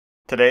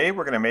Today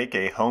we're going to make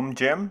a home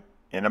gym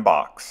in a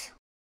box.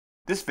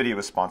 This video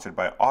is sponsored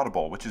by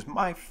Audible, which is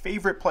my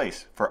favorite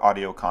place for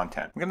audio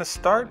content. I'm going to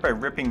start by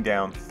ripping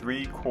down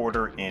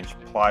 3/4 inch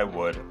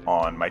plywood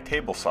on my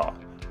table saw.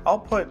 I'll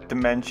put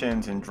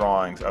dimensions and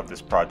drawings of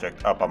this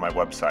project up on my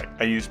website.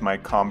 I used my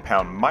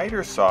compound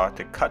miter saw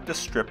to cut the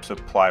strips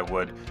of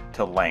plywood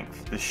to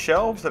length. The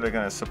shelves that are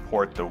going to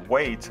support the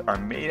weights are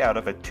made out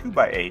of a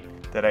 2x8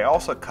 that I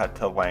also cut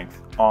to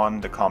length on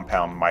the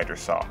compound miter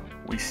saw.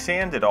 We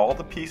sanded all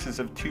the pieces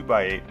of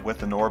 2x8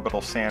 with an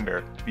orbital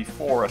sander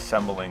before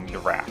assembling the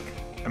rack.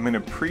 I'm going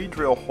to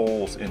pre-drill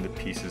holes in the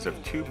pieces of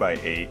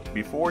 2x8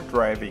 before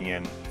driving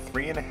in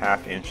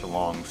 3.5 inch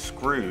long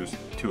screws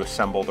to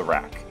assemble the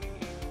rack.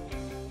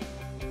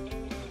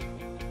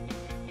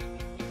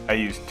 I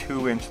used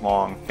 2 inch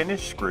long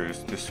finish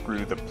screws to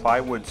screw the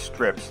plywood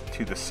strips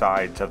to the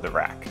sides of the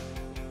rack.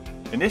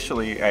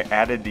 Initially, I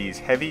added these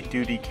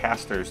heavy-duty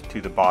casters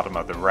to the bottom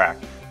of the rack,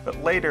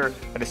 but later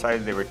I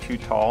decided they were too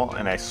tall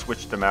and I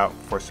switched them out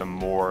for some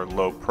more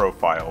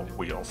low-profile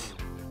wheels.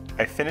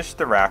 I finished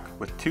the rack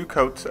with 2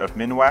 coats of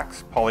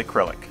Minwax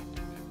polyacrylic.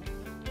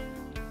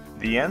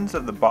 The ends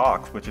of the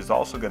box, which is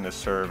also going to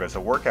serve as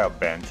a workout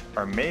bench,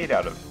 are made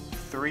out of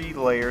 3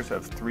 layers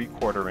of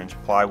 3/4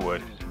 inch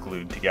plywood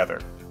glued together.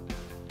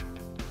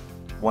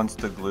 Once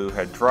the glue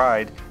had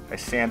dried, I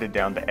sanded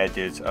down the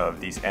edges of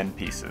these end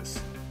pieces.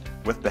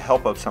 With the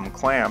help of some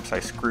clamps,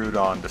 I screwed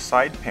on the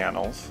side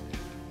panels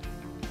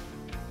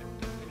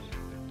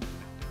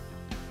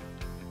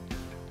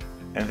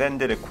and then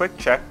did a quick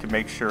check to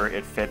make sure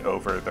it fit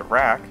over the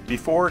rack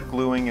before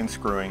gluing and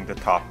screwing the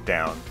top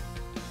down.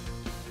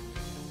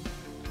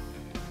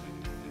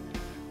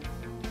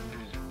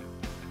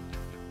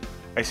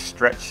 I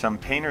stretched some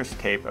painter's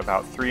tape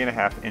about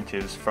 3.5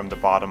 inches from the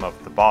bottom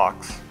of the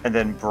box and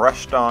then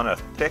brushed on a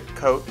thick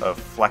coat of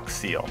Flex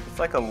Seal. It's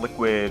like a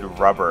liquid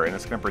rubber and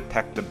it's going to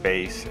protect the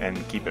base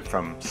and keep it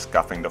from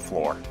scuffing the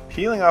floor.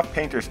 Peeling off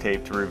painter's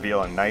tape to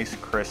reveal a nice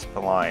crisp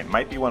line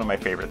might be one of my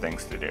favorite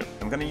things to do.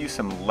 I'm going to use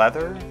some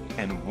leather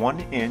and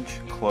 1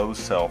 inch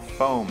closed cell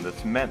foam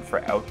that's meant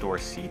for outdoor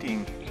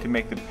seating to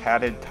make the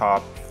padded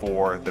top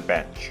for the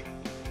bench.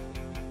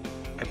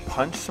 I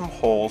punched some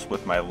holes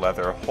with my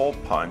leather hole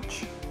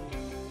punch,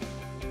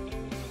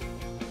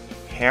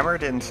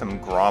 hammered in some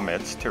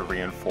grommets to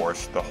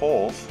reinforce the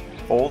holes,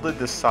 folded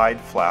the side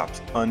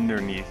flaps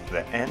underneath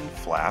the end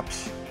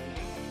flaps,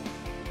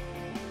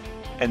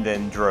 and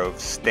then drove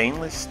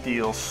stainless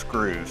steel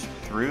screws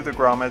through the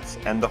grommets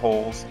and the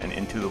holes and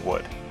into the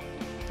wood.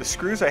 The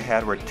screws I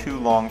had were too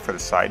long for the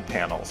side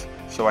panels,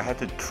 so I had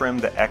to trim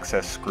the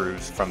excess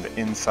screws from the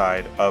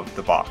inside of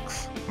the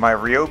box. My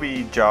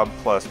Ryobi Job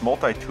Plus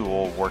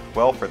multi-tool worked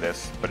well for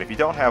this, but if you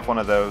don't have one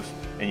of those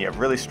and you have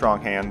really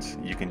strong hands,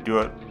 you can do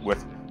it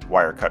with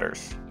wire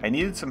cutters. I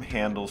needed some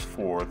handles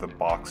for the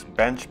box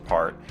bench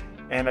part,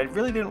 and I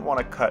really didn't want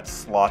to cut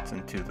slots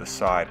into the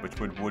side, which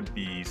would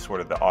be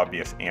sort of the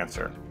obvious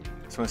answer.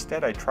 So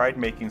instead I tried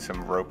making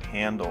some rope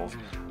handles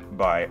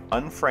by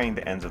unfraying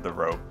the ends of the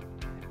rope,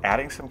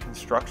 adding some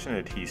construction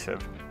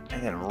adhesive,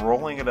 and then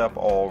rolling it up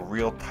all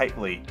real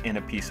tightly in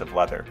a piece of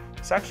leather.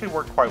 This actually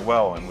worked quite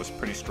well and was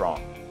pretty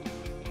strong.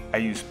 I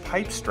used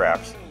pipe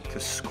straps to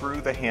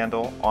screw the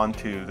handle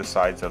onto the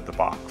sides of the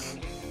box.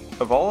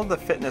 Of all of the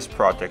fitness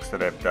projects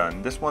that I've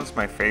done, this one's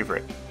my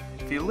favorite.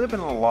 If you live in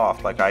a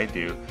loft like I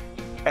do,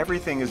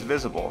 everything is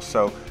visible,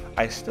 so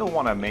I still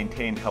want to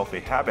maintain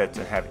healthy habits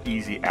and have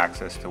easy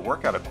access to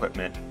workout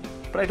equipment,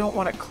 but I don't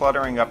want it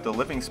cluttering up the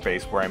living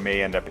space where I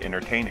may end up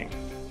entertaining.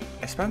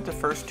 I spent the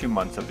first 2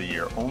 months of the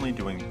year only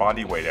doing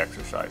body weight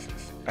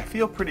exercises. I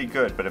feel pretty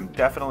good, but I'm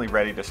definitely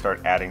ready to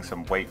start adding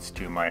some weights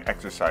to my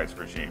exercise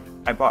regime.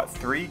 I bought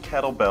 3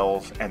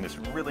 kettlebells and this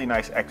really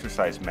nice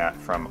exercise mat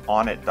from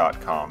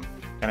onit.com,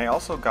 and I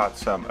also got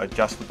some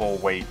adjustable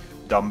weight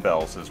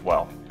dumbbells as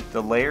well.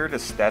 The layered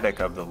aesthetic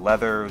of the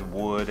leather,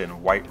 wood,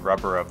 and white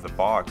rubber of the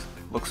box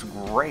looks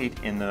great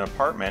in an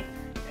apartment,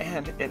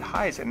 and it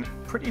hides a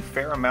pretty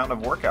fair amount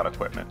of workout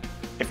equipment.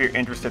 If you're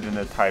interested in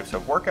the types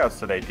of workouts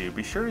that I do,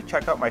 be sure to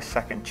check out my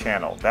second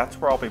channel. That's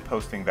where I'll be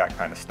posting that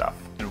kind of stuff.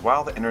 And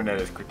while the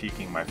internet is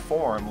critiquing my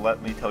form,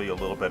 let me tell you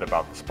a little bit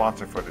about the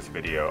sponsor for this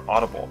video,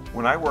 Audible.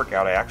 When I work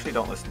out, I actually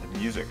don't listen to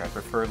music. I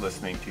prefer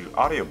listening to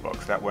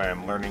audiobooks. That way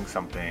I'm learning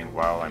something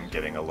while I'm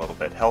getting a little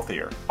bit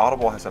healthier.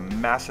 Audible has a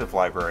massive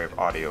library of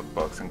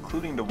audiobooks,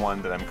 including the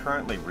one that I'm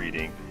currently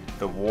reading,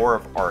 The War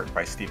of Art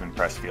by Steven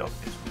Pressfield.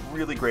 It's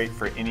really great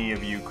for any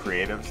of you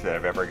creatives that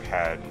have ever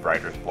had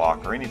writer's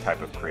block or any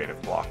type of creative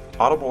block.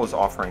 Audible is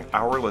offering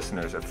our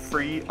listeners a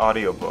free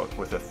audiobook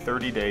with a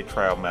 30-day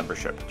trial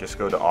membership. Just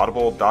go to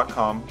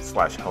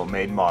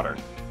audible.com/homemademodern.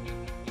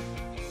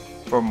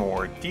 For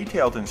more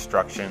detailed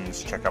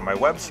instructions, check out my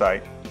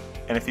website,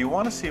 and if you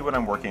want to see what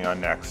I'm working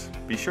on next,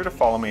 be sure to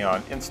follow me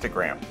on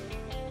Instagram.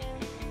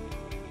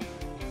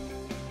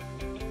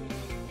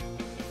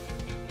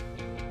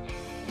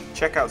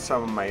 Check out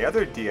some of my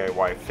other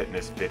DIY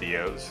fitness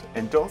videos,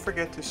 and don't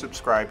forget to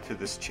subscribe to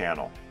this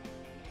channel.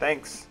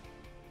 Thanks.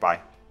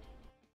 Bye.